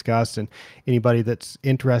that we discussed, and anybody that's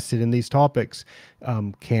interested in these topics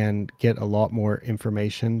can get a lot more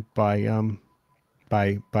information by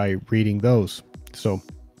reading those. So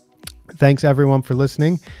thanks everyone for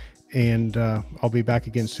listening, and I'll be back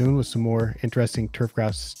again soon with some more interesting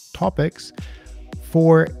turfgrass topics.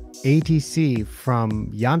 For ATC from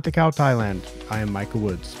Yantakao, Thailand, I am Micah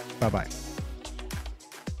Woods. Bye-bye.